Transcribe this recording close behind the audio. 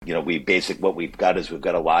what we've got is we've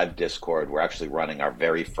got a live Discord. We're actually running our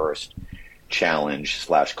very first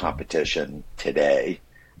challenge/competition today.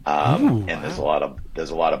 And there's a lot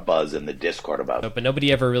of buzz in the Discord about it. But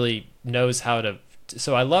nobody ever really knows how to.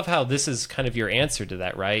 So I love how this is kind of your answer to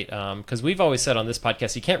that, right? Because we've always said on this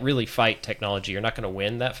podcast, you can't really fight technology. You're not going to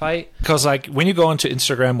win that fight. Because like when you go into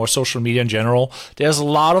Instagram or social media in general, there's a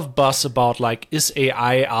lot of buzz about like, is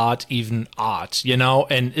AI art even art,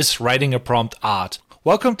 and is writing a prompt art?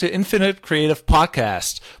 Welcome to Infinite Creative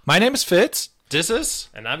Podcast. My name is Fitz. This is...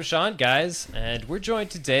 And I'm Sean, guys. And we're joined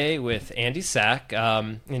today with Andy Sack.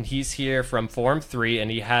 And he's here from Forum3, and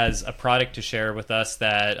he has a product to share with us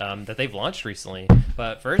that they've launched recently.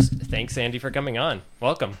 But first, thanks, Andy, for coming on.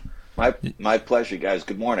 Welcome. My pleasure, guys.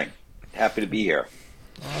 Good morning. Happy to be here.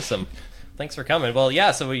 Awesome. Thanks for coming. Well,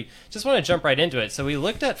 yeah, so we just want to jump right into it. So we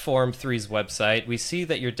looked at Forum3's website. We see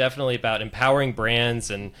that you're definitely about empowering brands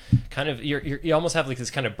and kind of you almost have like this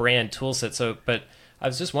kind of brand tool set. So, but I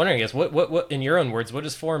was just wondering, I guess, what in your own words, what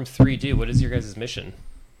does Forum3 do? What is your guys' mission?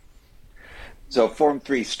 So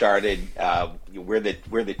Forum3 started. We're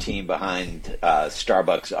the team behind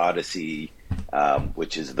Starbucks Odyssey,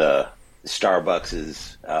 which is the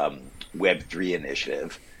Starbucks's Web3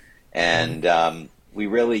 initiative, and we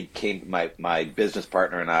really came. My business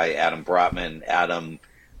partner and I, Adam Brotman. Adam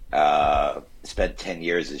spent 10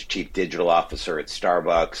 years as chief digital officer at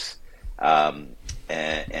Starbucks.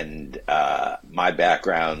 And my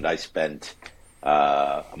background, I'm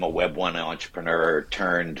a Web 1 entrepreneur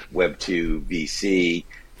turned Web 2 VC,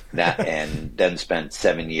 and then spent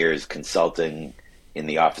 7 years consulting in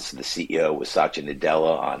the office of the CEO with Satya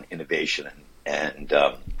Nadella on innovation and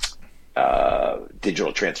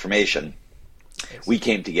digital transformation. Nice. We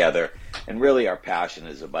came together, and really our passion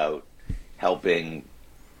is about helping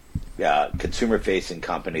consumer-facing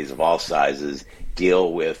companies of all sizes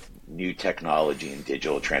deal with new technology and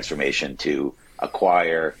digital transformation to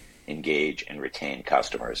acquire, engage, and retain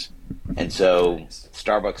customers. And so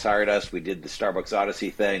Starbucks hired us. We did the Starbucks Odyssey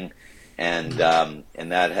thing, and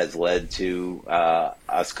that has led to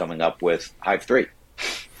us coming up with Hive 3.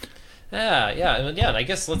 Yeah. And I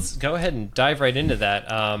guess let's go ahead and dive right into that.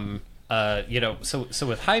 So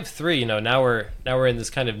with Hive 3, now we're in this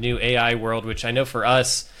kind of new AI world, which I know for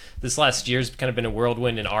us, this last year's kind of been a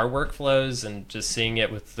whirlwind in our workflows and just seeing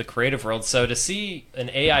it with the creative world. So to see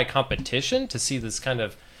an AI competition, to see this kind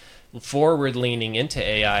of forward leaning into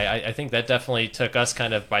AI, I think that definitely took us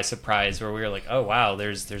kind of by surprise, where we were like, oh wow,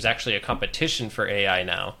 there's actually a competition for AI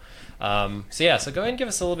now. So go ahead and give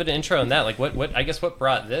us a little bit of intro on that. Like what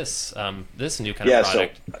brought this new kind of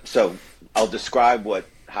product? So I'll describe what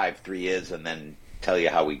Hive 3 is and then tell you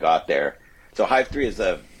how we got there. So Hive 3 is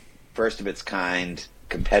the first of its kind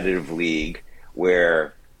competitive league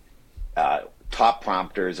where top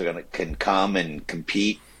prompters can come and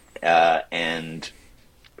compete and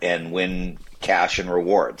win cash and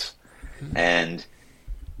rewards. Mm-hmm. And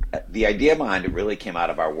the idea behind it really came out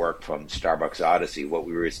of our work from Starbucks Odyssey.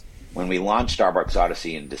 When we launched Starbucks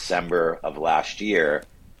Odyssey in December of last year,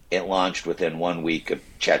 it launched within 1 week of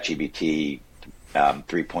ChatGPT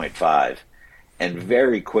 3.5. And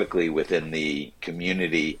very quickly within the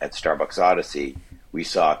community at Starbucks Odyssey, we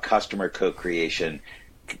saw customer co-creation.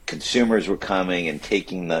 Consumers were coming and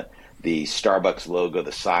taking the Starbucks logo,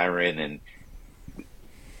 the siren, and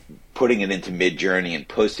putting it into Midjourney and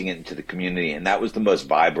posting it into the community. And that was the most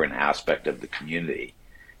vibrant aspect of the community.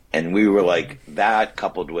 And we were like, that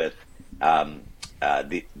coupled with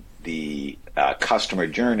the customer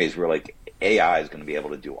journeys, we're like, AI is going to be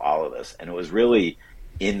able to do all of this. And it was really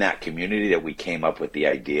in that community that we came up with the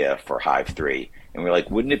idea for Hive 3. And we're like,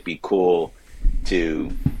 wouldn't it be cool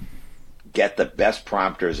to get the best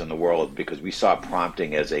prompters in the world, because we saw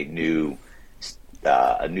prompting as a new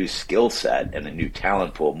skill set and a new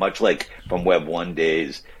talent pool, much like from Web 1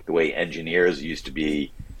 days, the way engineers used to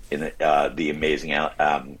be in the amazing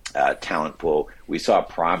talent pool. We saw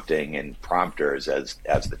prompting and prompters as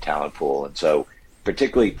the talent pool. And so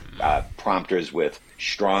particularly prompters with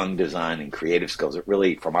strong design and creative skills, it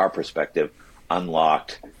really, from our perspective,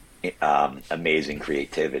 unlocked amazing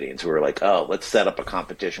creativity. And so we were like, oh, let's set up a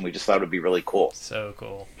competition. We just thought it would be really cool. So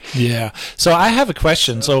cool. Yeah. So I have a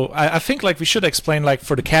question. So I think like we should explain, like,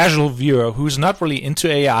 for the casual viewer who's not really into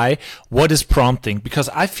AI, what is prompting? Because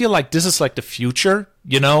I feel like this is like the future,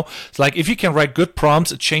 It's like if you can write good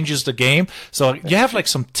prompts, it changes the game. So you have like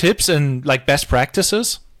some tips and like best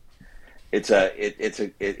practices? It's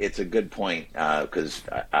a good point, because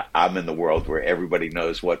I'm in the world where everybody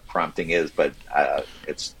knows what prompting is, but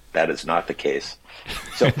that is not the case.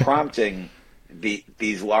 So prompting,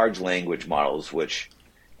 these large language models, which,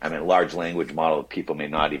 large language model, people may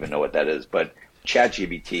not even know what that is, but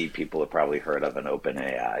ChatGPT, people have probably heard of an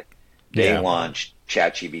OpenAI. They launched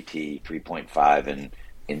ChatGPT 3.5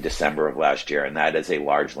 in December of last year, and that is a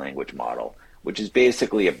large language model, which is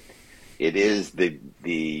basically it is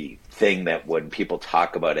the thing that when people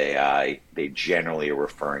talk about AI, they generally are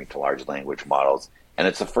referring to large language models. And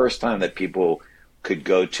it's the first time that people could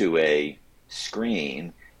go to a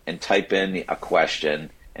screen and type in a question,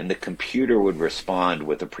 and the computer would respond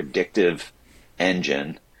with a predictive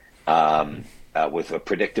engine, with a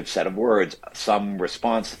predictive set of words, some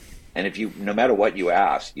response. And if you, no matter what you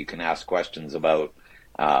ask, you can ask questions about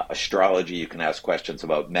astrology, you can ask questions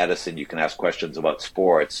about medicine, you can ask questions about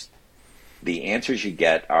sports. The answers you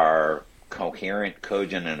get are coherent,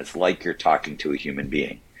 cogent, and it's like you're talking to a human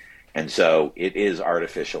being. And so it is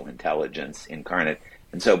artificial intelligence incarnate.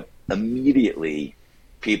 And so immediately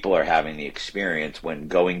people are having the experience when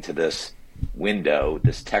going to this window,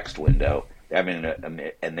 this text window, and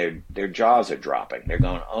their jaws are dropping. They're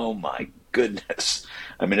going, "Oh my goodness!"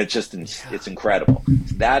 I mean, it's incredible.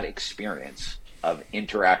 That experience of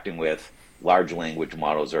interacting with large language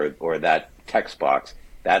models or that text box,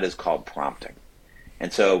 that is called prompting.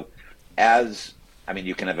 And so,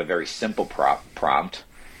 you can have a very simple prompt,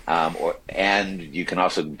 and you can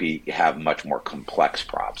also have much more complex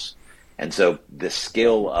prompts. And so the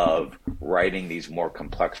skill of writing these more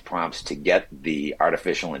complex prompts to get the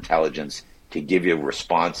artificial intelligence to give you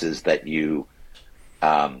responses that you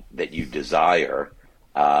desire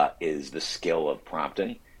is the skill of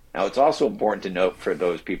prompting. Now, it's also important to note for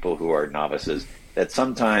those people who are novices that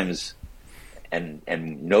sometimes, and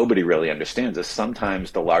nobody really understands this,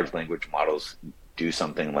 sometimes the large language models do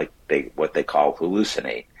something like what they call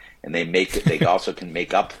hallucinate, and they also can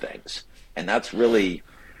make up things, and that's really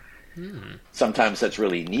sometimes that's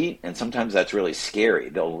really neat, and sometimes that's really scary.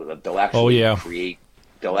 They'll actually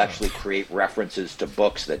create references to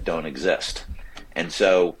books that don't exist, and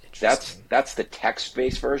so that's the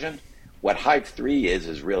text-based version. What Hive 3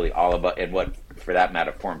 is really all about, and what, for that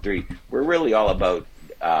matter, Forum3, we're really all about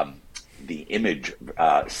the image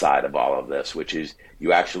side of all of this, which is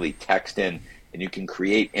you actually text in, and you can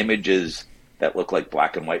create images that look like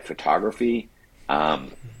black and white photography,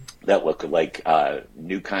 that look like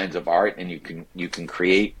new kinds of art, and you can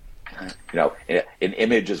create, an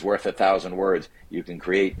image is worth 1,000 words. You can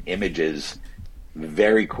create images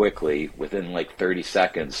very quickly within like 30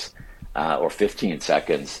 seconds or 15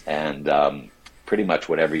 seconds, and pretty much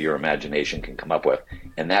whatever your imagination can come up with.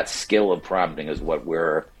 And that skill of prompting is what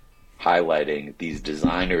we're highlighting. These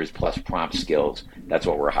designers plus prompt skills, that's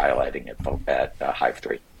what we're highlighting at Hive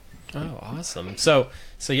 3. Oh, awesome. So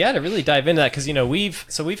yeah, to really dive into that, because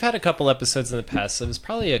we've had a couple episodes in the past. So it was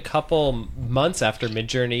probably a couple months after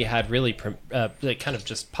Midjourney had really kind of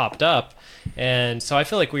just popped up, and so I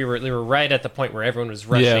feel like they were right at the point where everyone was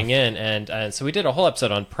rushing in, and so we did a whole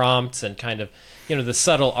episode on prompts and kind of the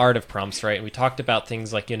subtle art of prompts, right? And we talked about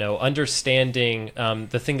things like understanding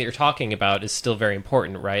the thing that you're talking about is still very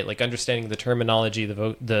important, right? Like understanding the terminology,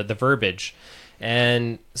 the verbiage.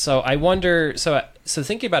 And so I wonder, so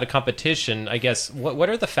thinking about a competition, I guess, what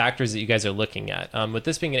are the factors that you guys are looking at? With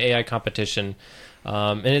this being an AI competition,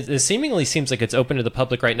 and it seemingly seems like it's open to the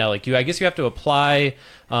public right now. Like I guess you have to apply.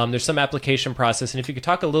 There's some application process, and if you could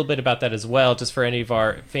talk a little bit about that as well, just for any of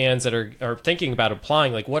our fans that are thinking about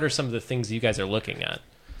applying, like what are some of the things you guys are looking at?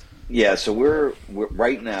 Yeah, so we're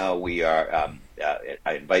right now we are.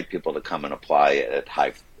 I invite people to come and apply at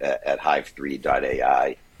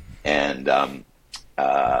hive3.ai,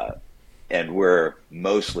 and we're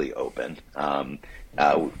mostly open. What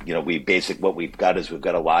we've got is we've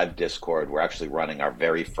got a live Discord. We're actually running our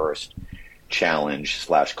very first challenge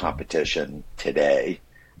 / competition today,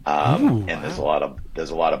 and there's a lot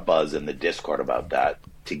of buzz in the Discord about that.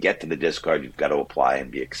 To get to the Discord, you've got to apply and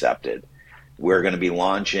be accepted. We're going to be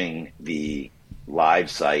launching the live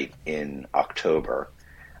site in October,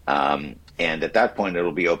 and at that point,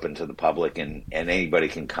 it'll be open to the public, and anybody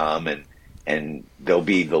can come and there'll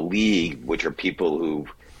be the league, which are people who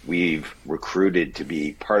we've recruited to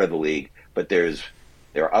be part of the league. But there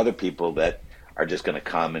are other people that are just going to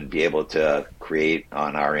come and be able to create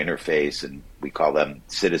on our interface, and we call them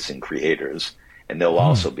citizen creators, and they'll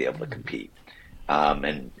also be able to compete,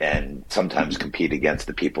 and sometimes compete against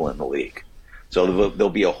the people in the league. So there'll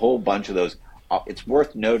be a whole bunch of those. It's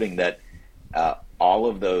worth noting that all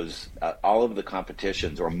of the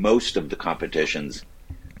competitions, or most of the competitions,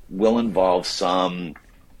 will involve some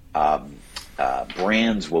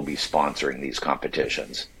brands will be sponsoring these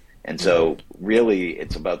competitions. And so really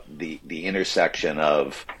it's about the intersection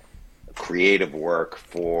of creative work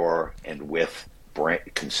for and with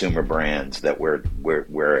consumer brands that we're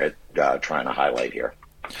trying to highlight here.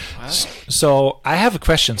 So I have a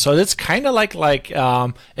question. So it's kind of like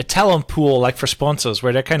a talent pool, like for sponsors,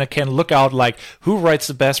 where they kind of can look out like who writes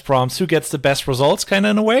the best prompts, who gets the best results, kind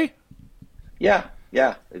of in a way. Yeah,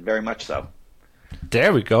 very much so.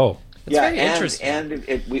 There we go. It's very interesting.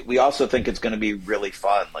 And we also think it's going to be really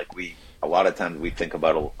fun. Like a lot of times we think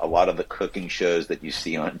about a lot of the cooking shows that you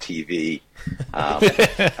see on TV.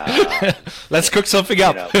 Let's cook something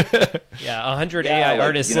up. Yeah, 100 AI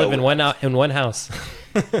artists live in one house.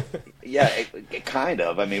 Yeah, it kind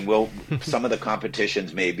of. I mean, some of the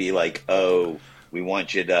competitions may be like, oh, we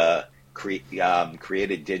want you to create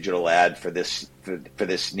a digital ad for this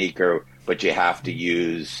sneaker, but you have to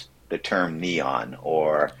use the term neon,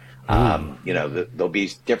 or there'll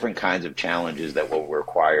be different kinds of challenges that will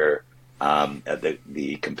require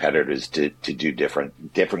the competitors to do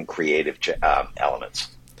different creative elements.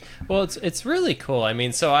 Well, it's really cool. I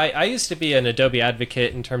mean, so I used to be an Adobe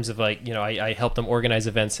advocate in terms of I helped them organize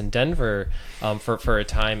events in Denver for a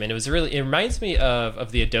time, and it reminds me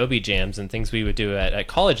of the Adobe jams and things we would do at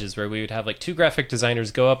colleges, where we would have like two graphic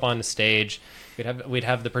designers go up on a stage. We'd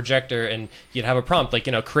have the projector, and you'd have a prompt like,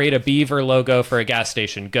 create a beaver logo for a gas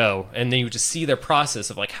station, go. And then you would just see their process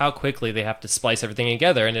of like how quickly they have to splice everything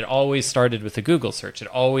together. And it always started with a Google search. It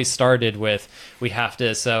always started with, we have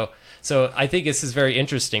to, so I think this is very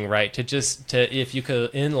interesting, right? To if you could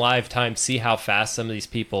in live time see how fast some of these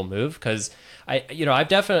people move, because I'm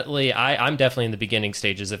definitely in the beginning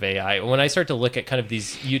stages of AI. When I start to look at kind of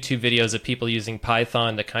these YouTube videos of people using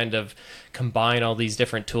Python to kind of combine all these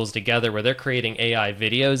different tools together, where they're creating AI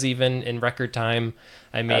videos even in record time.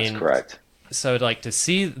 I mean, that's correct. So like to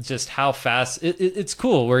see just how fast it's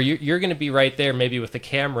cool, where you're going to be right there, maybe with the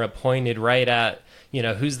camera pointed right at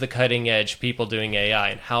who's the cutting edge people doing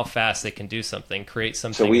AI and how fast they can do something, create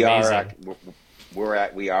something. So we are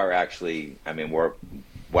actually. I mean,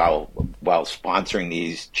 while sponsoring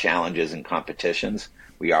these challenges and competitions,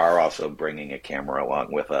 we are also bringing a camera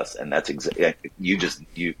along with us, and that's what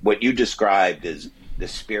you described is the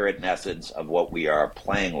spirit and essence of what we are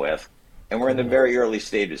playing with, and we're in the very early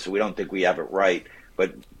stages, so we don't think we have it right,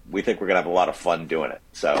 but we think we're gonna have a lot of fun doing it.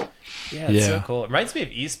 So it's so cool. It reminds me of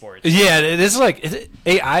esports. Yeah, it is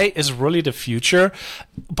AI is really the future.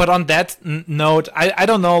 But on that note, I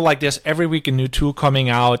don't know. Like, there's every week a new tool coming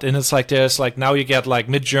out, and it's like there's like now you get like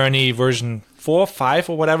Midjourney version 4, 5,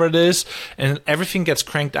 or whatever it is, and everything gets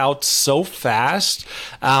cranked out so fast.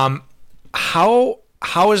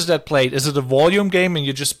 How is that played? Is it a volume game and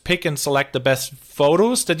you just pick and select the best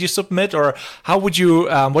photos that you submit, or how would you?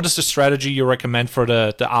 What is the strategy you recommend for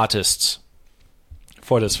the artists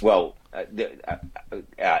for this? Well,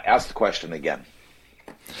 ask the question again.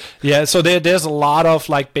 Yeah, so there's a lot of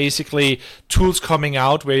like basically tools coming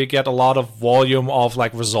out where you get a lot of volume of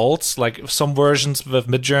like results. Like some versions with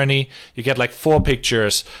Midjourney, you get like 4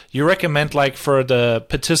 pictures. You recommend like for the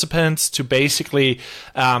participants to basically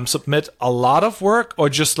submit a lot of work, or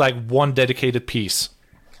just like one dedicated piece?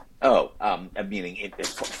 Oh, meaning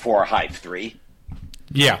for Hive 3?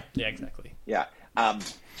 Yeah. Yeah, exactly. Yeah.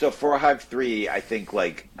 So for Hive 3, I think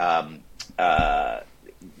like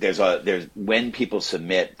there's when people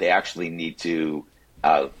submit, they actually need to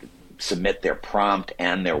submit their prompt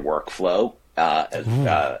and their workflow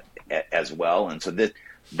as well, and so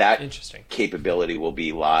that capability will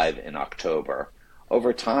be live in October.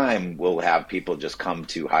 Over time, we'll have people just come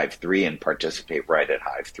to Hive 3 and participate right at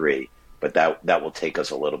Hive 3, but that will take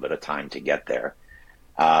us a little bit of time to get there.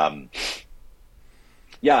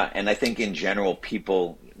 Yeah, and I think in general,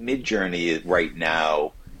 Midjourney right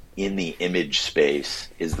now in the image space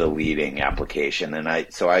is the leading application, and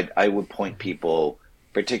I would point people,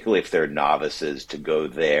 particularly if they're novices, to go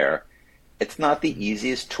there. It's not the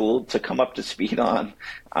easiest tool to come up to speed on,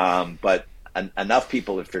 but enough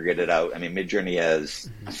people have figured it out. I mean, Midjourney has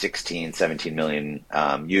 17 million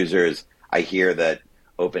users. I hear that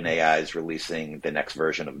OpenAI is releasing the next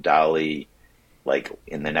version of DALL-E like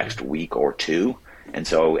in the next week or two, and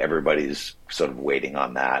so everybody's sort of waiting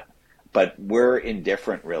on that. But we're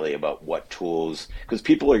indifferent really about what tools, because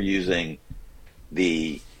people are using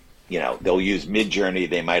they'll use Midjourney.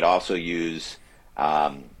 They might also use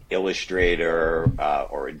Illustrator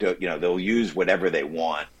or they'll use whatever they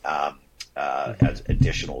want as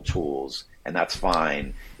additional tools, and that's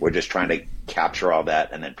fine. We're just trying to capture all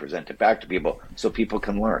that and then present it back to people so people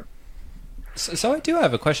can learn. So I do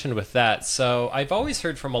have a question with that. So I've always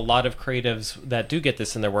heard from a lot of creatives that do get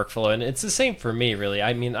this in their workflow, and it's the same for me, really.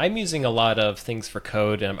 I mean, I'm using a lot of things for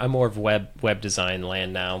code, and I'm more of web design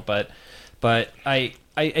land now. But I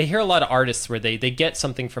hear a lot of artists where they get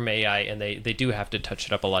something from AI and they do have to touch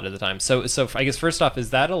it up a lot of the time. So I guess first off, is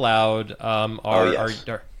that allowed?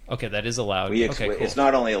 Okay, that is allowed. Okay, cool. It's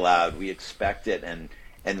not only allowed, we expect it, and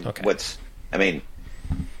Okay. what's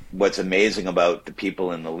amazing about the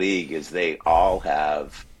people in the league is they all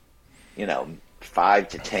have, 5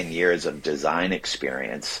 to 10 years of design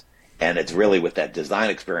experience, and it's really with that design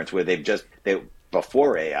experience where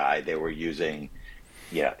before AI they were using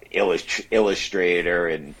Illustrator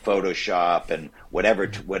and Photoshop and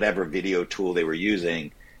whatever video tool they were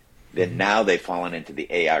using. Then now they've fallen into the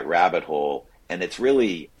AI rabbit hole, and it's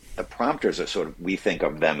really the prompters are sort of, we think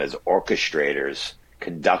of them as orchestrators,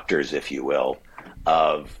 conductors, if you will,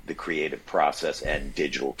 of the creative process and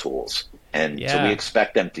digital tools. And so we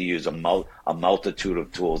expect them to use a multitude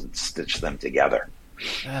of tools and stitch them together.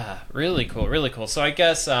 Really cool, really cool. So I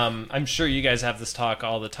guess I'm sure you guys have this talk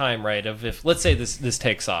all the time, right? Of if, let's say this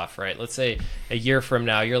takes off, right? Let's say a year from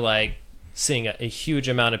now, you're like seeing a huge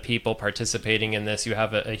amount of people participating in this. You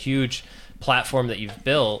have a huge platform that you've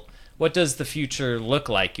built. What does the future look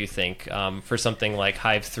like, you think, for something like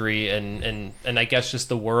Hive 3 and I guess just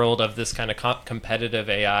the world of this kind of competitive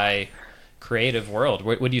AI creative world?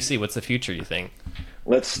 What do you see? What's the future, you think?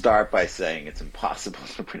 Let's start by saying it's impossible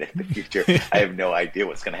to predict the future. I have no idea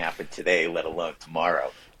what's going to happen today, let alone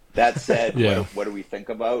tomorrow. That said, what do we think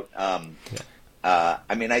about?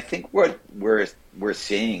 I think what we're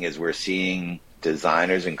seeing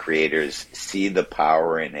designers and creators see the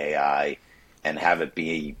power in AI and have it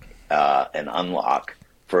be an unlock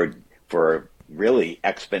for really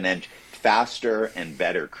exponential, faster and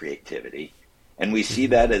better creativity. And we see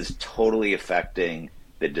that as totally affecting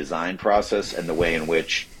the design process and the way in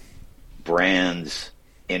which brands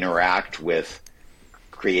interact with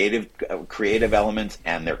creative elements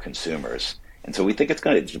and their consumers. And so we think it's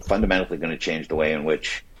fundamentally going to change the way in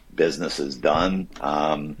which business is done.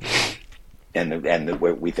 And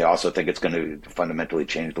we also think it's going to fundamentally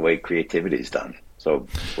change the way creativity is done. So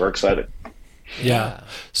we're excited. Yeah.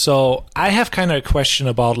 So I have kind of a question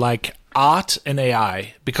about like art and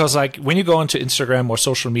AI, because like when you go into Instagram or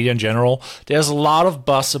social media in general, there's a lot of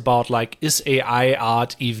buzz about like, is AI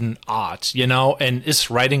art even art, and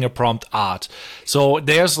is writing a prompt art? So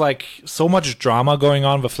there's like so much drama going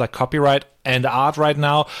on with like copyright and art right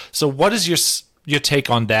now. So what is your take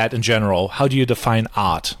on that in general? How do you define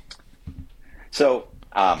art? So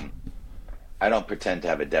I don't pretend to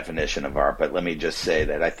have a definition of art, but let me just say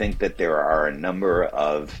that I think that there are a number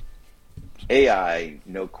of AI,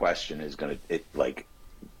 no question, is going to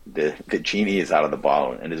the genie is out of the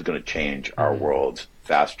bottle and is going to change our world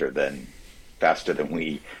faster than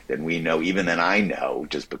we know, even than I know,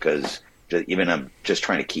 just because even I'm just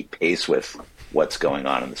trying to keep pace with what's going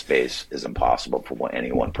on in the space is impossible for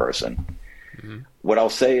any one person. Mm-hmm. What I'll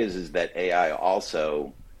say is that AI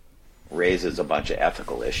also raises a bunch of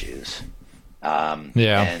ethical issues,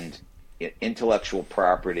 and intellectual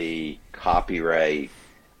property, copyright.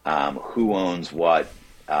 Who owns what?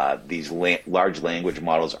 These large language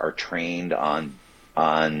models are trained on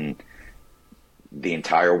the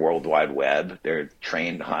entire World Wide Web. They're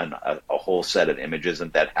trained on a whole set of images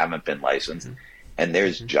that haven't been licensed. Mm-hmm. And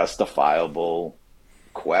there's justifiable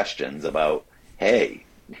questions about, hey,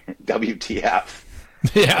 WTF?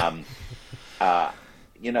 Yeah.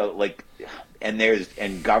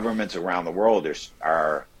 And governments around the world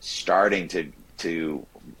are starting to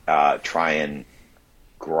try and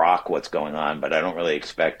grok what's going on, but I don't really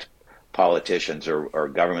expect politicians or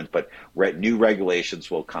governments, but new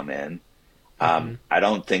regulations will come in. I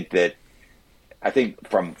think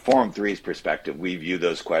from Forum 3's perspective, we view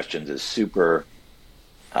those questions as super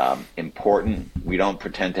important. We don't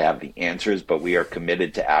pretend to have the answers, but we are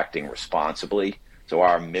committed to acting responsibly. So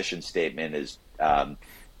our mission statement is to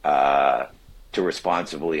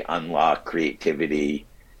responsibly unlock creativity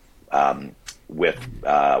with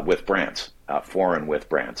brands. For and with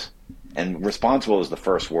brands. And responsible is the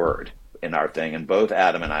first word in our thing. And both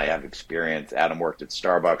Adam and I have experience. Adam worked at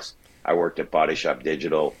Starbucks. I worked at Body Shop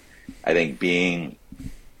Digital. I think being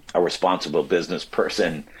a responsible business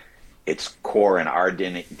person, it's core in our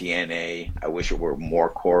DNA. I wish it were more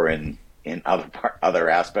core in other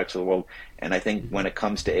aspects of the world. And I think when it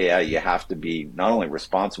comes to AI, you have to be not only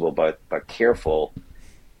responsible, but careful,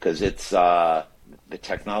 because it's the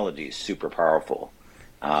technology is super powerful.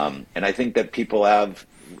 And I think that people have,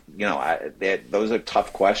 those are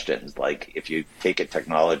tough questions. Like if you take a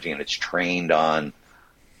technology and it's trained on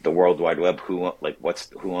the World Wide Web, who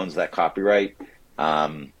owns that copyright?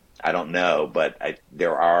 I don't know, but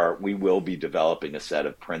we will be developing a set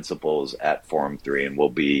of principles at Forum 3, and we'll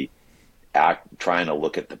be trying to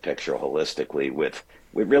look at the picture holistically with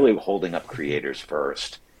really holding up creators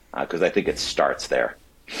first, because I think it starts there.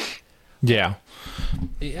 Yeah.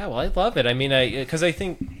 Yeah, well, I love it. I mean, because I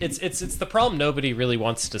think it's the problem nobody really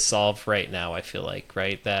wants to solve right now. I feel like,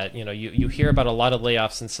 right, that you hear about a lot of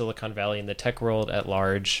layoffs in Silicon Valley and the tech world at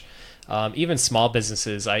large. Even small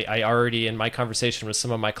businesses, I already, in my conversation with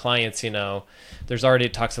some of my clients, there's already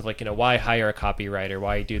talks of like, why hire a copywriter,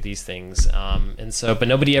 why do these things, and so, but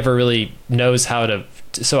nobody ever really knows how to.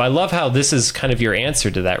 So I love how this is kind of your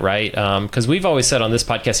answer to that, right? Because we've always said on this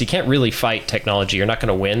podcast, you can't really fight technology. You're not going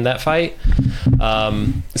to win that fight.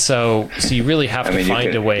 So you really have to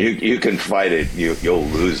find a way. You can fight it. You'll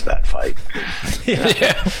lose that fight.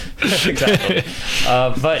 Yeah. Exactly.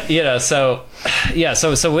 But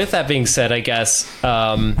so with that being said, I guess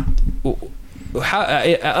how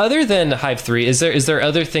other than Hive 3, is there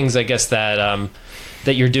other things, I guess, that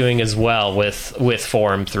that you're doing as well with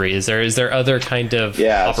Forum3? Is there other kind of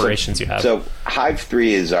operations you have? So Hive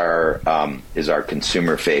 3 is our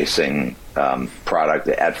consumer facing product.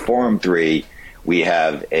 At Forum3, we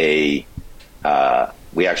have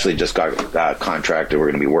we actually just got contracted. We're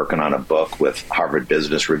going to be working on a book with Harvard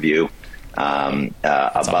Business Review about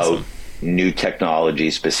awesome. New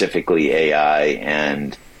technology, specifically AI,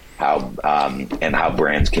 and how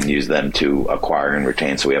brands can use them to acquire and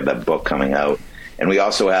retain. So we have that book coming out, and we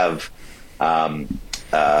also have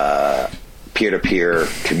peer-to-peer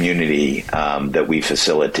community that we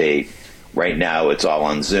facilitate. Right now, it's all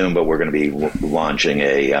on Zoom, but we're going to be launching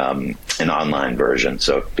an online version.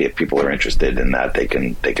 So if people are interested in that, they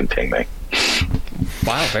can ping me.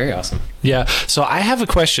 Wow, very awesome. Yeah. So I have a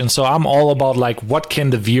question. So I'm all about like, what can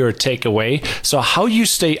the viewer take away? So how you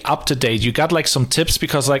stay up to date? You got like some tips,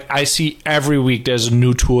 because like I see every week there's a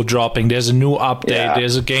new tool dropping, there's a new update,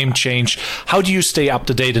 there's a game change. How do you stay up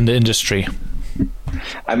to date in the industry?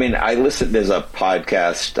 I mean, there's a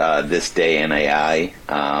podcast, This Day in AI.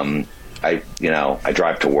 I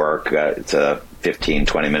drive to work. It's a 15,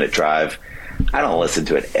 20-minute drive. I don't listen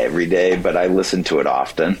to it every day, but I listen to it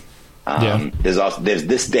often. There's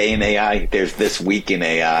This Day in AI, there's This Week in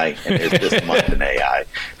AI, and there's This Month in AI.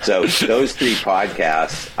 So those three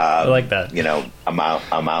podcasts, I like that.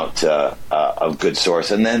 Amount to a good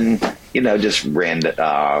source. And then, just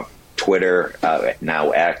Twitter,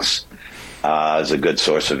 now X, is a good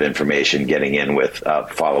source of information. Getting in with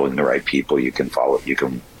following the right people, you can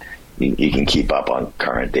keep up on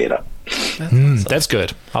current data. That's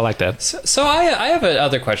good. I like that. So I have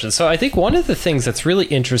another question. So I think one of the things that's really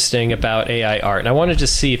interesting about AI art, and I want to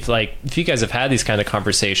just see if you guys have had these kind of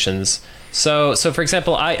conversations. So for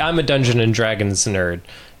example, I'm a Dungeons and Dragons nerd.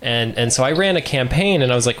 And so I ran a campaign,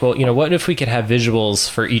 and I was like, well, what if we could have visuals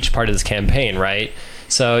for each part of this campaign, right?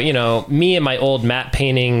 So, me and my old matte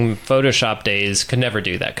painting Photoshop days could never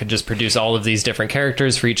do that, could just produce all of these different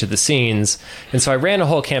characters for each of the scenes. And so I ran a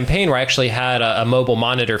whole campaign where I actually had a mobile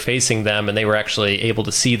monitor facing them, and they were actually able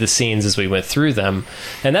to see the scenes as we went through them.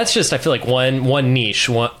 And that's just, I feel like one niche,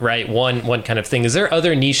 one kind of thing. Is there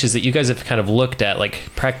other niches that you guys have kind of looked at, like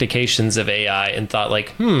practications of AI, and thought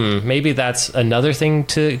like, maybe that's another thing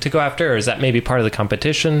to go after? Or is that maybe part of the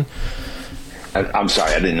competition? I'm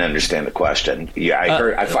sorry, I didn't understand the question. Yeah,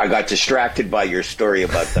 I got distracted by your story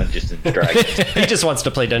about Dungeons and Dragons. He just wants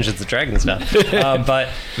to play Dungeons and Dragons now. But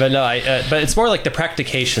it's more like the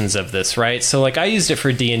practications of this, right? So like I used it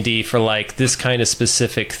for D&D for like this kind of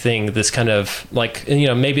specific thing, this kind of like,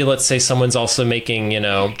 maybe let's say someone's also making,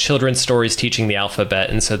 children's stories teaching the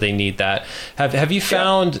alphabet, and so they need that. Have you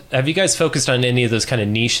guys focused on any of those kind of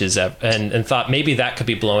niches and thought maybe that could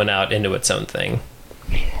be blown out into its own thing?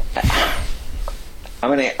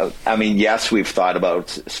 I mean, yes, we've thought about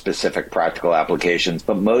specific practical applications,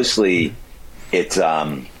 but mostly it's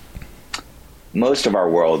most of our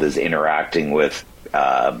world is interacting with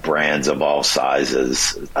brands of all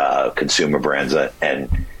sizes, consumer brands, and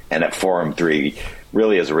at Forum3,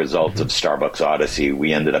 really as a result of Starbucks Odyssey,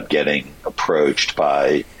 we ended up getting approached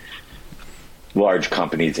by large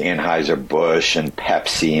companies, Anheuser-Busch and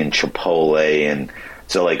Pepsi and Chipotle, and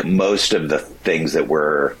so like most of the things that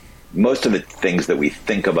we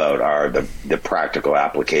think about are the practical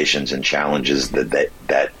applications and challenges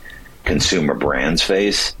that consumer brands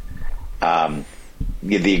face. The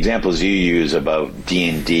examples you use about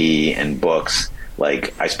D&D and books,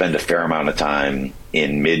 like I spend a fair amount of time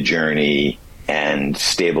in Midjourney and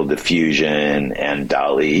Stable Diffusion and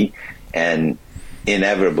DALL-E, and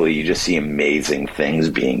inevitably you just see amazing things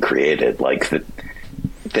being created, like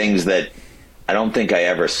things that I don't think I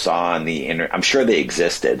ever saw on the internet. I'm sure they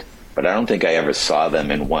existed, but I don't think I ever saw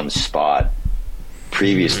them in one spot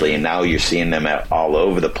previously, and now you're seeing them all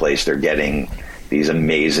over the place. They're getting these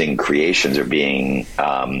amazing creations, or being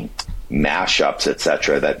mashups,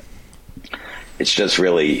 etc. That it's just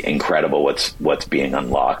really incredible what's being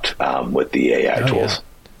unlocked with the AI tools.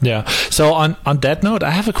 Yeah. So on that note, I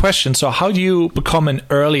have a question. So how do you become an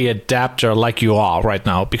early adapter like you are right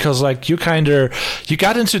now? Because like you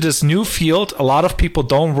got into this new field. A lot of people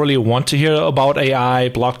don't really want to hear about AI,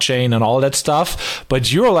 blockchain, and all that stuff.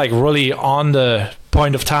 But you're like really on the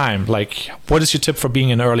point of time. Like, what is your tip for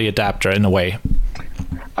being an early adapter in a way?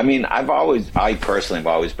 I mean, I personally have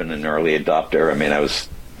always been an early adopter. I mean,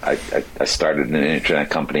 I started an internet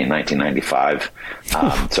company in 1995,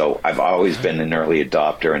 so I've always been an early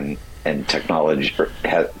adopter, and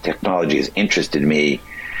technology has interested me.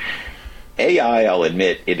 AI, I'll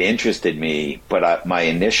admit, it interested me, but my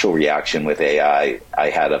initial reaction with AI, I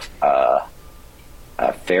had a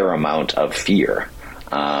fair amount of fear.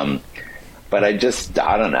 But I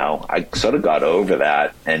don't know, I sort of got over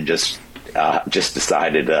that and just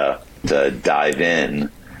decided to dive in.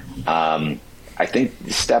 I think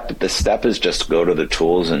the step is just go to the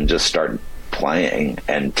tools and just start playing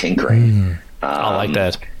and tinkering. I like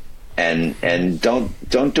that. And don't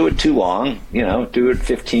do it too long. Do it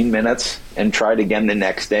 15 minutes and try it again the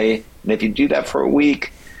next day. And if you do that for a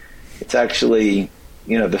week, it's actually,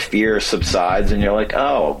 the fear subsides and you're like,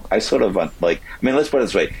 oh, I sort of like. I mean, let's put it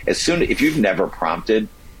this way: if you've never prompted,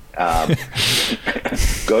 go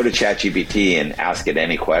to ChatGPT and ask it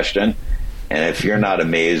any question. And if you're not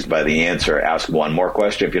amazed by the answer, ask one more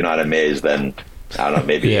question. If you're not amazed, then I don't know,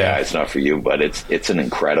 maybe it's not for you, but it's an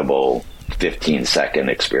incredible 15-second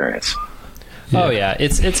experience. Oh yeah,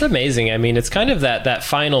 it's amazing. I mean, it's kind of that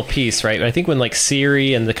final piece, right? I think when like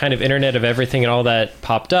Siri and the kind of Internet of Everything and all that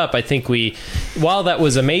popped up, I think while that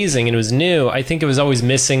was amazing and it was new, I think it was always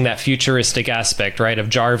missing that futuristic aspect, right, of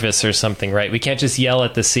Jarvis or something, right? We can't just yell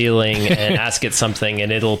at the ceiling and ask it something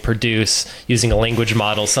and it'll produce, using a language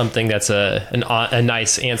model, something that's a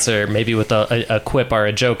nice answer, maybe with a quip or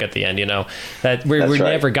a joke at the end. That we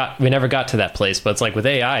never got to that place. But it's like with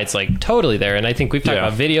AI, it's like totally there. And I think we've talked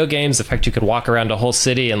about video games. The fact you could walk around a whole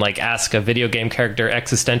city and like ask a video game character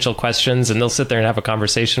existential questions and they'll sit there and have a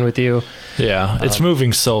conversation with you. It's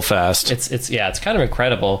moving so fast. It's kind of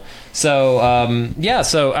incredible. So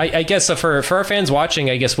so I guess for our fans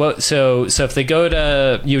watching, I guess so if they go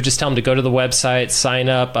to, you just tell them to go to the website, sign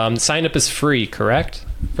up. Sign up is free, correct,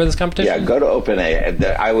 for this competition? Yeah, go to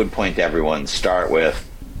OpenAI. I would point to everyone, start with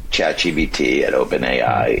ChatGPT at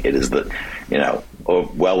OpenAI. It is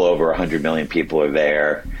well over 100 million people are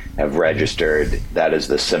there, have registered. That is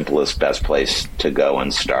the simplest, best place to go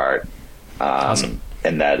and start. Awesome.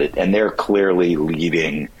 And they're clearly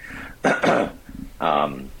leading. I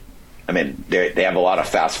mean, they have a lot of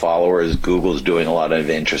fast followers. Google's doing a lot of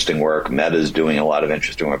interesting work. Meta's doing a lot of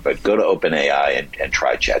interesting work. But go to OpenAI and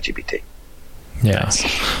try ChatGPT. Yes.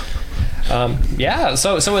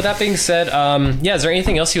 So with that being said, is there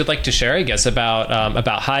anything else you would like to share, I guess, about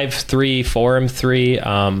Hive 3, Forum 3?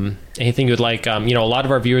 Anything you would like? A lot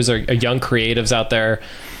of our viewers are young creatives out there.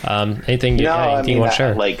 Anything you want to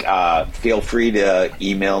share? Feel free to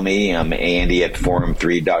email me. I'm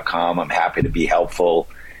Andy@forum3.com. I'm happy to be helpful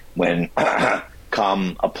when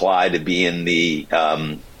come apply to be in the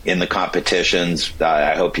competitions.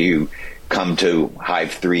 I hope you come to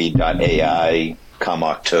hive3.ai come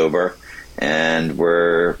October. And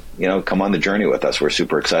we're, come on the journey with us. We're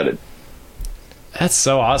super excited. That's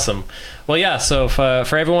so awesome. Well, yeah. So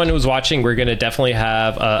for everyone who's watching, we're going to definitely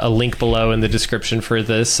have a link below in the description for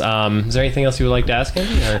this. Is there anything else you would like to ask,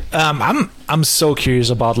 Andy? I'm so curious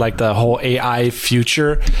about like the whole AI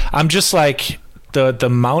future. I'm just like the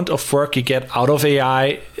amount of work you get out of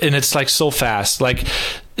AI, and it's like so fast. Like,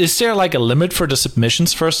 is there like a limit for the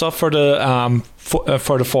submissions first off for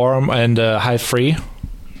the forum and Hive 3?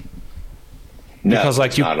 No, because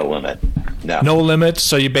like not a limit. No limit.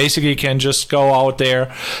 So you basically can just go out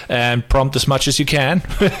there and prompt as much as you can,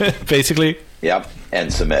 basically. Yep,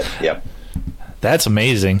 and submit. Yep. That's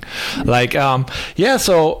amazing. Like,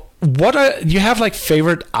 So what you have like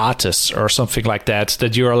favorite artists or something like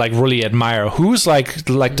that you are like really admire? Who's like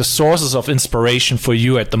the sources of inspiration for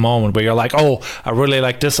you at the moment, where you're like, oh, I really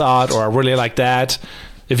like this art, or I really like that?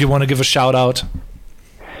 If you want to give a shout out.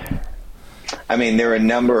 I mean, there are a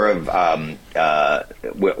number of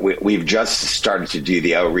we've just started to do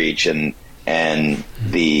the outreach and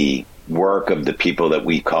the work of the people that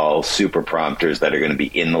we call super prompters that are going to be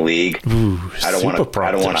in the league. Ooh, I don't want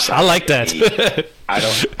to. I like that.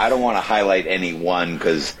 I don't want to highlight any one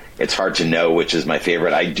because it's hard to know which is my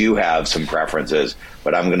favorite. I do have some preferences,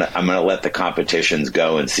 but I'm gonna let the competitions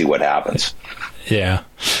go and see what happens. Yeah.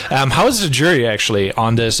 How is the jury actually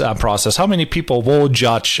on this process? How many people will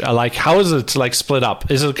judge? How is it like split up?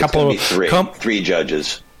 Is it a couple of three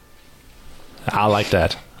judges? I like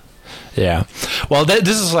that. Yeah. Well,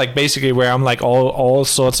 this is like basically where I'm like all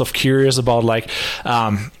sorts of curious about like,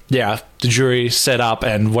 the jury setup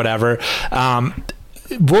and whatever.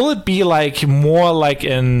 Will it be like more like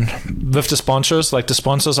in with the sponsors? Like the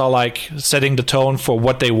sponsors are like setting the tone for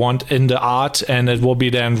what they want in the art, and it will be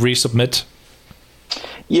then resubmit.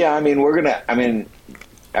 Yeah, I mean,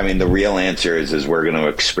 the real answer is we're going to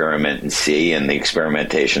experiment and see, and the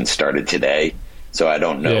experimentation started today. So I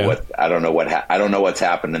don't know what's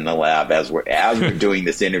happened in the lab as we're doing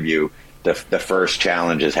this interview. The first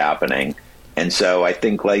challenge is happening, and so I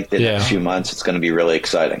think like the next few months, it's going to be really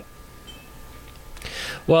exciting.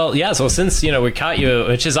 Well, yeah, so since, we caught you,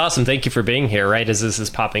 which is awesome, thank you for being here, right, as this is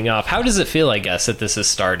popping off. How does it feel, I guess, that this is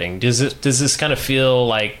starting? Does this kind of feel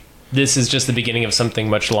like this is just the beginning of something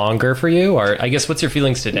much longer for you? Or I guess, what's your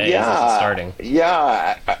feelings today as this is starting?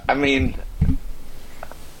 Yeah, I mean,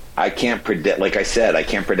 I can't predict, like I said, I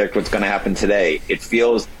can't predict what's going to happen today. It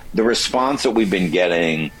feels, the response that we've been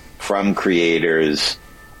getting from creators,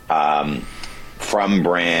 from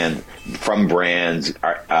brands,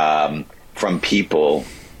 from people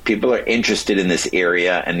are interested in this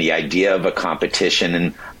area, and the idea of a competition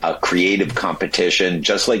and a creative competition,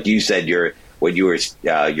 just like you said, your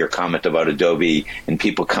comment about Adobe and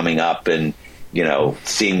people coming up and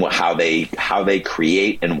seeing how they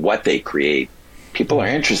create and what they create. People are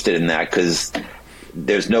interested in that because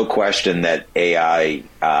there's no question that AI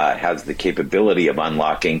has the capability of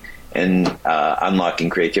unlocking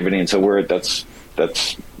creativity, and so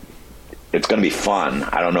it's going to be fun.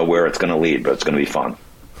 I don't know where it's going to lead, but it's going to be fun.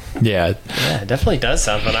 Yeah, it definitely does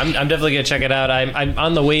sound fun. I'm definitely going to check it out. I'm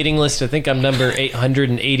on the waiting list. I think I'm number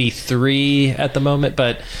 883 at the moment,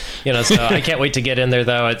 but so I can't wait to get in there.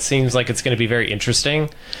 Though it seems like it's going to be very interesting.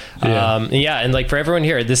 And like for everyone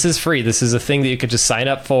here, this is free. This is a thing that you could just sign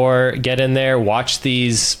up for, get in there, watch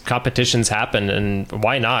these competitions happen, and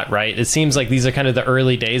why not, right? It seems like these are kind of the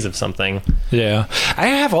early days of something. Yeah, I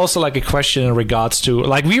have also like a question in regards to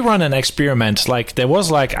like we run an experiment. Like there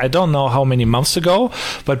was like I don't know how many months ago,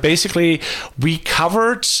 but basically we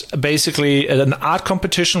covered basically an art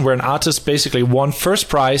competition where an artist basically won first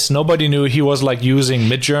prize. Nobody knew he was like using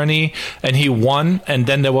Midjourney, and he won. And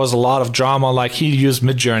then there was a lot of drama, like he used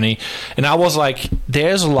Midjourney, and I was like,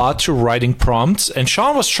 there's a lot to writing prompts. And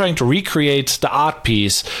Sean was trying to recreate the art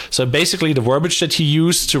piece, so basically the verbiage that he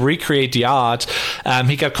used to recreate the art,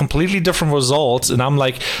 he got completely different results. And I'm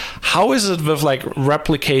like, how is it with like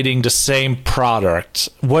replicating the same product?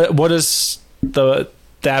 What is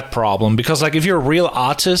that problem? Because like if you're a real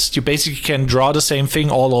artist, you basically can draw the same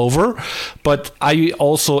thing all over, but are you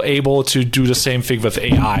also able to do the same thing with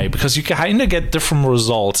AI? Because you kind of get different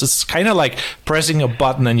results. It's kind of like pressing a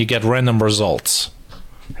button and you get random results.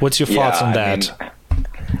 What's your thoughts on that?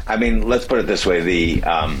 I mean, let's put it this way. It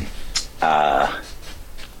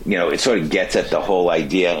sort of gets at the whole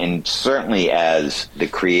idea, and certainly as the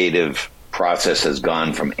creative process has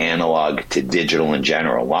gone from analog to digital in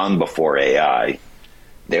general, long before AI,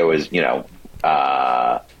 there was, when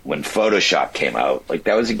Photoshop came out, like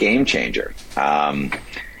that was a game changer. And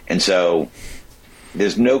so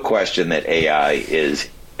there's no question that AI is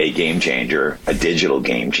a game changer, a digital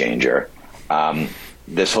game changer.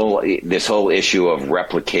 This whole issue of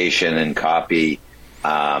replication and copy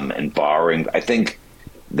and borrowing, I think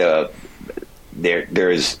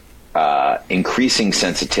there's increasing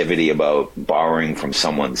sensitivity about borrowing from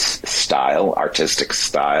someone's style, artistic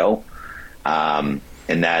style.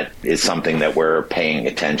 And that is something that we're paying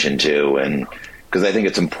attention to, and because I think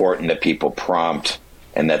it's important that people prompt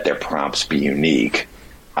and that their prompts be unique,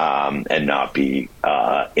 and not be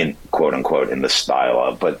in quote unquote in the style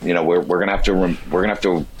of. But we're gonna have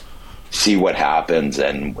to see what happens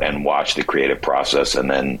and watch the creative process,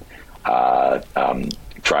 and then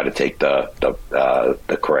try to take the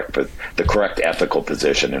correct ethical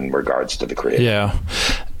position in regards to the creative. Yeah.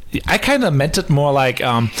 I kind of meant it more like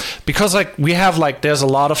because like we have like there's a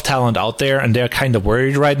lot of talent out there and they're kind of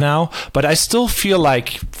worried right now, but I still feel like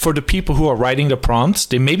for the people who are writing the prompts,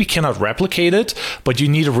 they maybe cannot replicate it, but you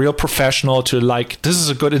need a real professional to like, this is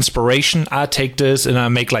a good inspiration, I take this and I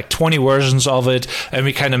make like 20 versions of it and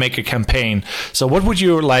we kind of make a campaign. So what would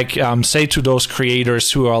you like say to those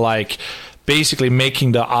creators who are like basically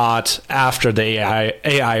making the art after the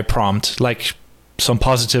AI prompt, like some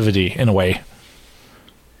positivity in a way?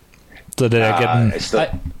 So that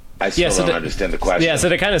I still don't understand the question. Yeah, so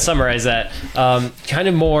to kind of summarize that, kind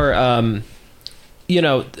of more,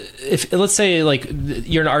 if let's say like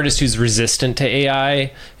you're an artist who's resistant to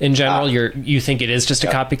AI in general, you think it is just a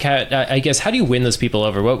copycat. I guess, how do you win those people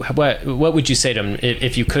over? What would you say to them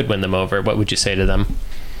if you could win them over? What would you say to them?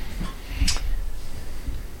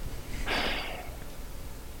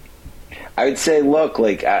 I would say, look,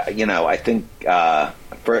 like, I think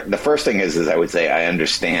the first thing is I would say I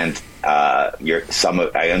understand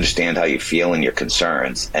I understand how you feel and your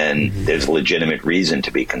concerns, and there's legitimate reason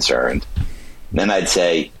to be concerned. Then I'd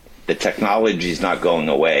say the technology is not going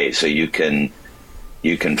away, so you can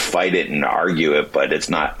fight it and argue it, but it's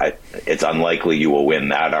unlikely you will win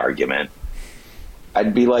that argument.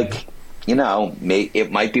 I'd be like,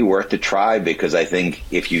 it might be worth a try, because I think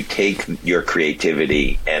if you take your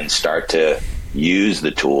creativity and start to use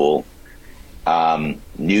the tool,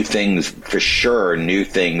 new things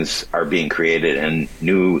are being created, and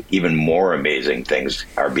new, even more amazing things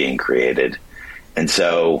are being created. And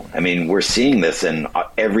so, I mean, we're seeing this in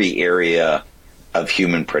every area of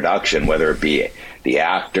human production, whether it be the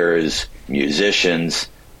actors, musicians,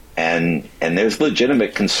 and there's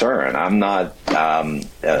legitimate concern. I'm not.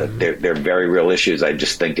 They're very real issues. I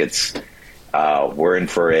just think it's we're in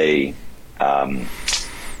for a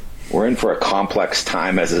complex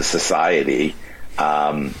time as a society,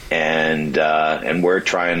 and we're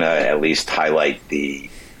trying to at least highlight the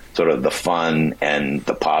sort of the fun and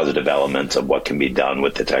the positive elements of what can be done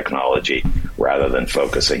with the technology, rather than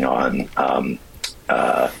focusing on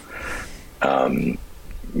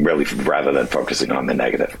rather than focusing on the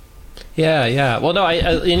negative. Yeah. Well, no, I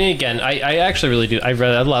actually really do. I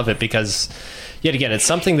love it, because, yet again, it's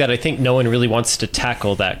something that I think no one really wants to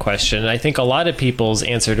tackle that question. And I think a lot of people's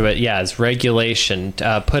answer to it, is regulation,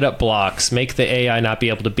 put up blocks, make the AI not be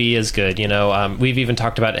able to be as good. We've even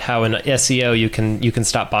talked about how in SEO you can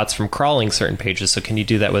stop bots from crawling certain pages. So can you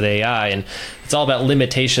do that with AI? And it's all about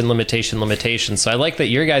limitation. So I like that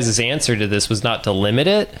your guys' answer to this was not to limit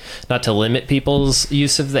it, not to limit people's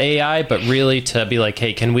use of the AI, but really to be like,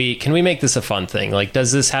 hey, can we make this a fun thing? Like,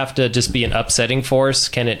 does this have to just be an upsetting force?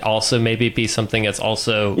 Can it also maybe be something that's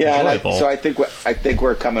also enjoyable? So I think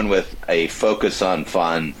we're coming with a focus on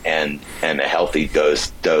fun and a healthy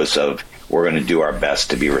dose of, we're going to do our best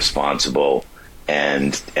to be responsible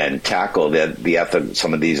and tackle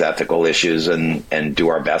some of these ethical issues and do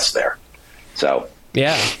our best there. So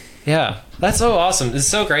yeah, that's so awesome. This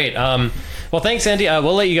is so great. Well, thanks, Andy.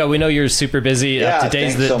 We'll let you go. We know you're super busy. Yeah,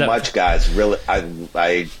 thanks so much, guys. Really,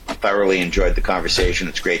 I thoroughly enjoyed the conversation.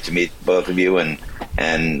 It's great to meet both of you,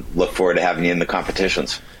 and look forward to having you in the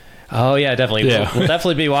competitions. Oh yeah, definitely. Yeah. We'll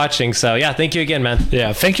definitely be watching. So yeah, thank you again, man.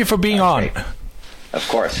 Yeah, thank you for being on. Great. Of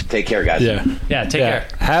course. Take care, guys. Yeah, take care.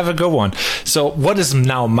 Have a good one. So what is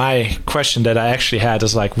now my question that I actually had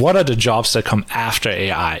is like, what are the jobs that come after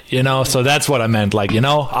AI? So that's what I meant. Like,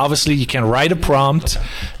 obviously you can write a prompt,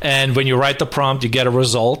 and when you write the prompt, you get a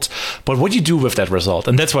result. But what do you do with that result?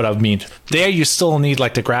 And that's what I mean. There you still need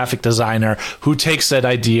like the graphic designer who takes that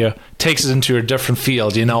idea, takes it into a different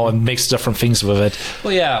field, and makes different things with it.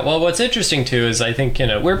 Well, yeah. Well, what's interesting too is I think,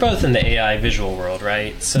 we're both in the AI visual world,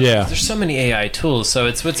 right? So there's so many AI tools. So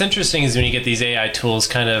what's interesting is when you get these AI tools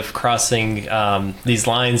kind of crossing these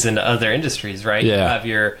lines into other industries, right? Yeah.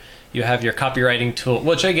 You have your copywriting tool,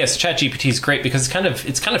 which I guess ChatGPT is great because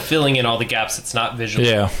it's kind of filling in all the gaps. It's not visual.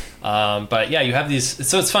 Yeah. But yeah, you have these.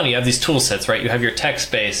 So it's funny. You have these tool sets, right? You have your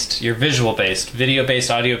text-based, your visual-based,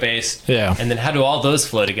 video-based, audio-based. Yeah. And then how do all those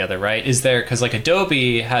flow together, right? Is there, because like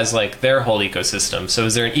Adobe has like their whole ecosystem. So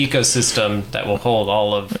is there an ecosystem that will hold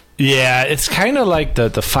all of? Yeah, it's kind of like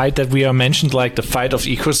the fight that we are mentioned, like the fight of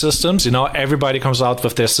ecosystems. Everybody comes out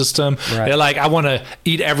with their system. Right. They're like, I want to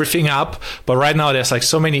eat everything up. But right now there's like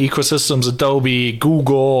so many ecosystems, Adobe,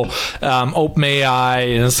 Google,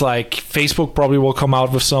 OpenAI, and it's like Facebook probably will come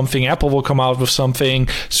out with something. Apple will come out with something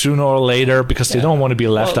sooner or later because they don't want to be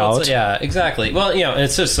left out. Yeah, exactly. Well,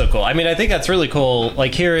 it's just so cool. I mean, I think that's really cool,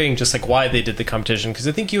 like hearing just like why they did the competition, because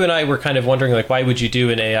I think you and I were kind of wondering like, why would you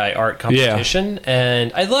do an AI art competition? Yeah.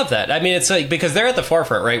 And I love that. I mean, it's like, because they're at the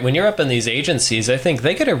forefront, right? When you're up in these agencies, I think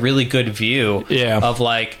they get a really good view of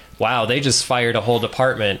like, wow, they just fired a whole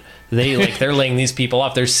department. They're laying these people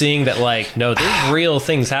off. They're seeing that like, no, there's real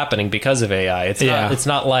things happening because of AI. It's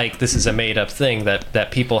not like this is a made up thing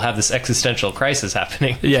that people have this existential crisis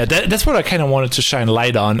happening. Yeah, that's what I kind of wanted to shine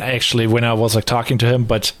light on actually when I was like talking to him.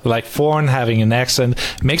 But like foreign, having an accent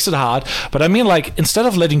makes it hard. But I mean, like, instead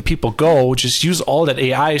of letting people go, just use all that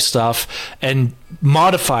AI stuff and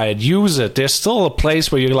modify it, use it. There's still a place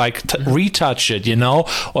where you like retouch it,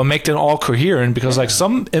 or make them all coherent, because like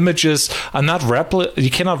some images are not you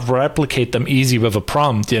cannot replicate them easy with a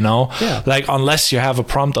prompt, like unless you have a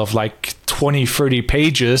prompt of like 20, 30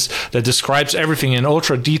 pages that describes everything in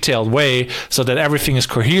ultra detailed way so that everything is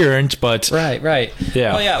coherent. But right.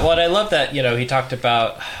 Yeah. Well, yeah. Well, and I love that, he talked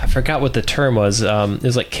about, I forgot what the term was. It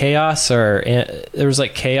was like chaos, or there was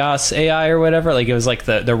like chaos AI or whatever. Like it was like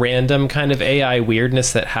the random kind of AI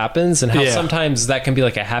weirdness that happens, and how sometimes that can be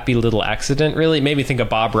like a happy little accident. Really, it made me think of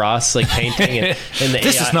Bob Ross like painting, and the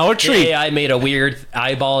this AI, is now a tree. The AI made a weird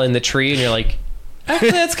eyeball in the tree, and you're like,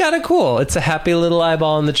 actually, that's kind of cool. It's a happy little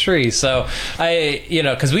eyeball in the tree. So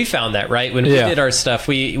because we found that, right, when we did our stuff,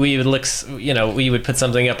 we would look, we would put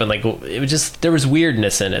something up, and like it would just, there was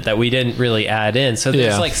weirdness in it that we didn't really add in. So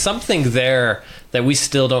there's like something there that we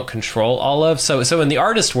still don't control all of. So in the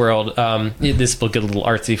artist world, this will get a little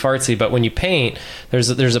artsy fartsy, but when you paint, there's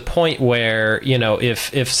a point where,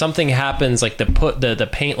 if something happens, like the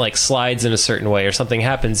paint like slides in a certain way, or something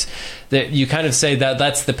happens, that you kind of say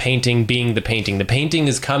that's the painting being the painting. The painting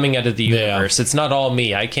is coming out of the universe. It's not all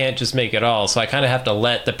me. I can't just make it all. So I kind of have to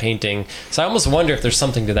let the painting. So I almost wonder if there's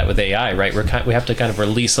something to that with AI, right? We have to kind of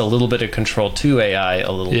release a little bit of control to AI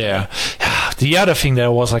a little bit. Yeah. The other thing that I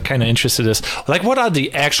was like kind of interested is like, what are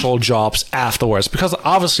the actual jobs afterwards? Because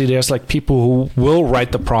obviously there's like people who will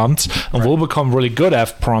write the prompts and will become really good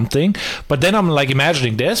at prompting. But then I'm like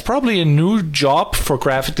imagining there's probably a new job for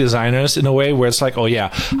graphic designers in a way where it's like, oh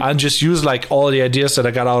yeah, I'll just use like all the ideas that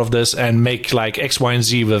I got out of this and make like X, Y, and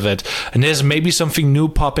Z with it. And there's maybe something new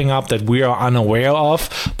popping up that we are unaware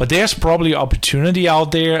of. But there's probably opportunity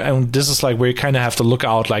out there. And this is like where you kind of have to look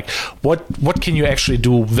out, like what can you actually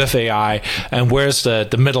do with AI, and where's the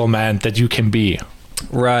middleman that you can be?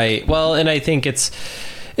 Right. Well, and I think it's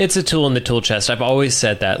a tool in the tool chest. I've always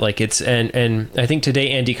said that. Like it's and I think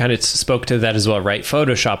today Andy kind of spoke to that as well, right?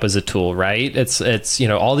 Photoshop is a tool, right? It's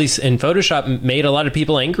all these, and Photoshop made a lot of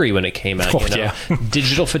people angry when it came out.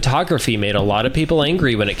 Digital photography made a lot of people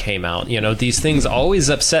angry when it came out. These things always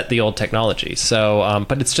upset the old technology. So,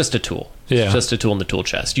 but it's just a tool. Yeah. It's just a tool in the tool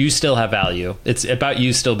chest. You still have value. It's about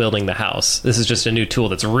you still building the house. This is just a new tool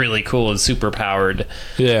that's really cool and super powered.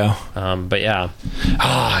 Yeah. But yeah.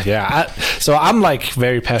 So I'm like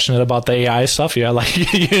very passionate about the AI stuff. Yeah. Like,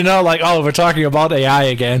 oh, we're talking about AI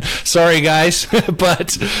again. Sorry, guys.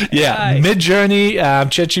 But yeah, Midjourney,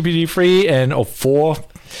 ChatGPT 3 and 4.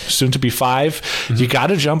 Soon to be 5. You got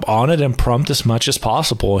to jump on it and prompt as much as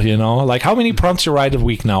possible. Like how many prompts you write a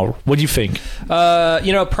week now? What do you think?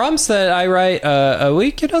 Prompts that I write a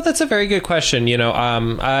week. That's a very good question.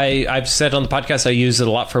 I've said on the podcast I use it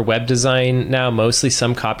a lot for web design now, mostly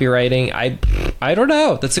some copywriting. I don't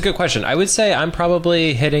know. That's a good question. I would say I'm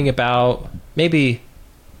probably hitting about maybe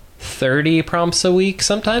 30 prompts a week,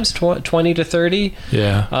 sometimes 20 to 30.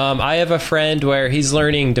 Yeah. I have a friend where he's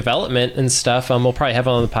learning development and stuff. We'll probably have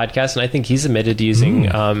him on the podcast, and I think he's admitted to using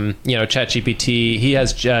ChatGPT. He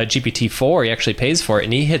has GPT-4. He actually pays for it,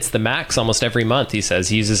 and he hits the max almost every month. He says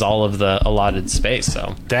he uses all of the allotted space.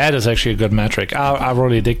 So that is actually a good metric. I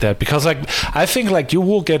really dig that, because like I think like you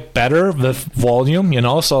will get better with volume.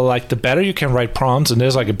 So like the better you can write prompts, and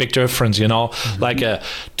there's like a big difference. Like a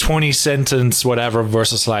 20 sentence whatever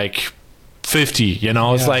versus like 50.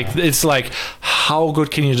 It's like how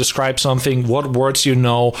good can you describe something, what words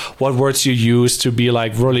what words you use to be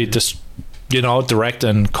like really just direct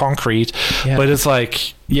and concrete. But it's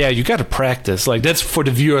like you got to practice. Like that's for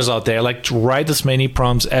the viewers out there. Like write as many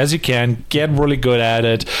prompts as you can, get really good at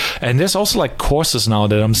it. And there's also like courses now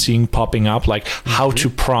that I'm seeing popping up, like how to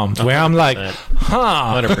prompt, where I'm like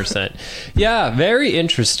 100%. Yeah, very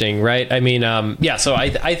interesting, right? I mean, so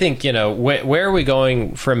I think where are we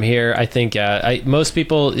going from here? I think most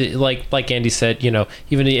people, like Andy said,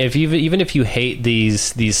 even if you hate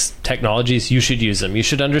these technologies, you should use them. You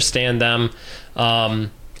should understand them.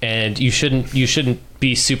 And you shouldn't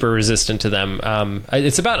be super resistant to them.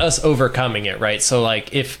 It's about us overcoming it, right? So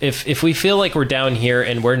like if we feel like we're down here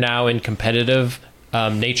and we're now in competitive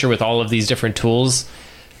nature with all of these different tools,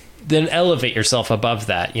 then elevate yourself above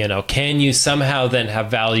that. Can you somehow then have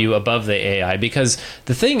value above the AI? Because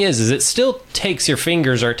the thing is it still takes your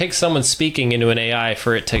fingers, or it takes someone speaking into an AI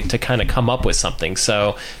for it to kind of come up with something.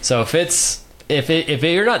 So if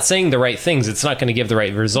you're not saying the right things, it's not going to give the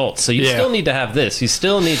right results. So you still need to have this. You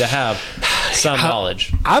still need to have some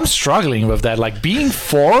knowledge. I'm struggling with that, like being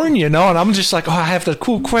foreign, and I'm just like, I have that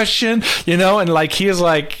cool question, and like he's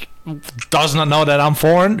like does not know that I'm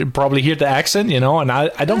foreign, probably hear the accent, and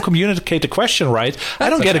I don't communicate the question right. I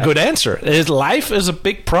don't get a good answer. Life is a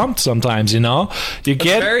big prompt sometimes, It's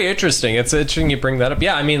very interesting. It's interesting you bring that up.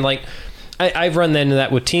 Yeah, I mean, like I've run into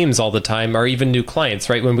that with teams all the time, or even new clients,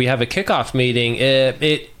 right? When we have a kickoff meeting,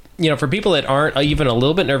 for people that aren't even a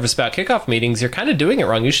little bit nervous about kickoff meetings, you're kind of doing it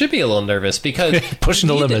wrong. You should be a little nervous because pushing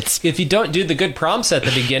the limits. If you don't do the good prompts at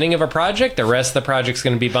the beginning of a project, the rest of the project's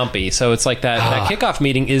going to be bumpy. So it's like that kickoff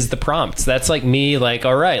meeting is the prompts. That's like me, like,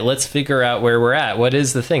 all right, let's figure out where we're at. What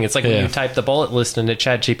is the thing? It's like when you type the bullet list into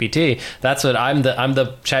ChatGPT. That's what I'm the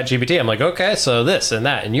ChatGPT. I'm like, okay, so this and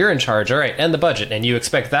that, and you're in charge. All right, and the budget, and you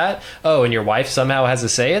expect that. Oh, and your wife somehow has a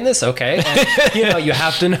say in this. Okay, and, you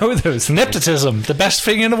have to know those things. Nepotism, the best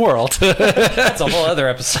thing in the world. That's a whole other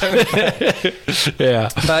episode. Yeah.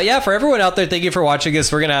 But yeah, for everyone out there, thank you for watching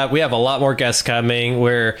us. We have a lot more guests coming.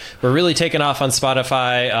 We're really taking off on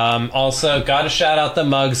Spotify. Also, gotta shout out the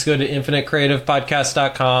mugs. Go to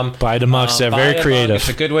infinitecreativepodcast.com. Buy the mugs. They're very creative. It's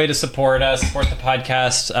a good way to support us, support the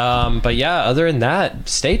podcast. But yeah, other than that,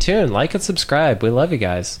 stay tuned. Like and subscribe. We love you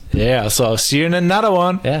guys. Yeah, so see you in another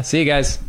one. Yeah, see you guys.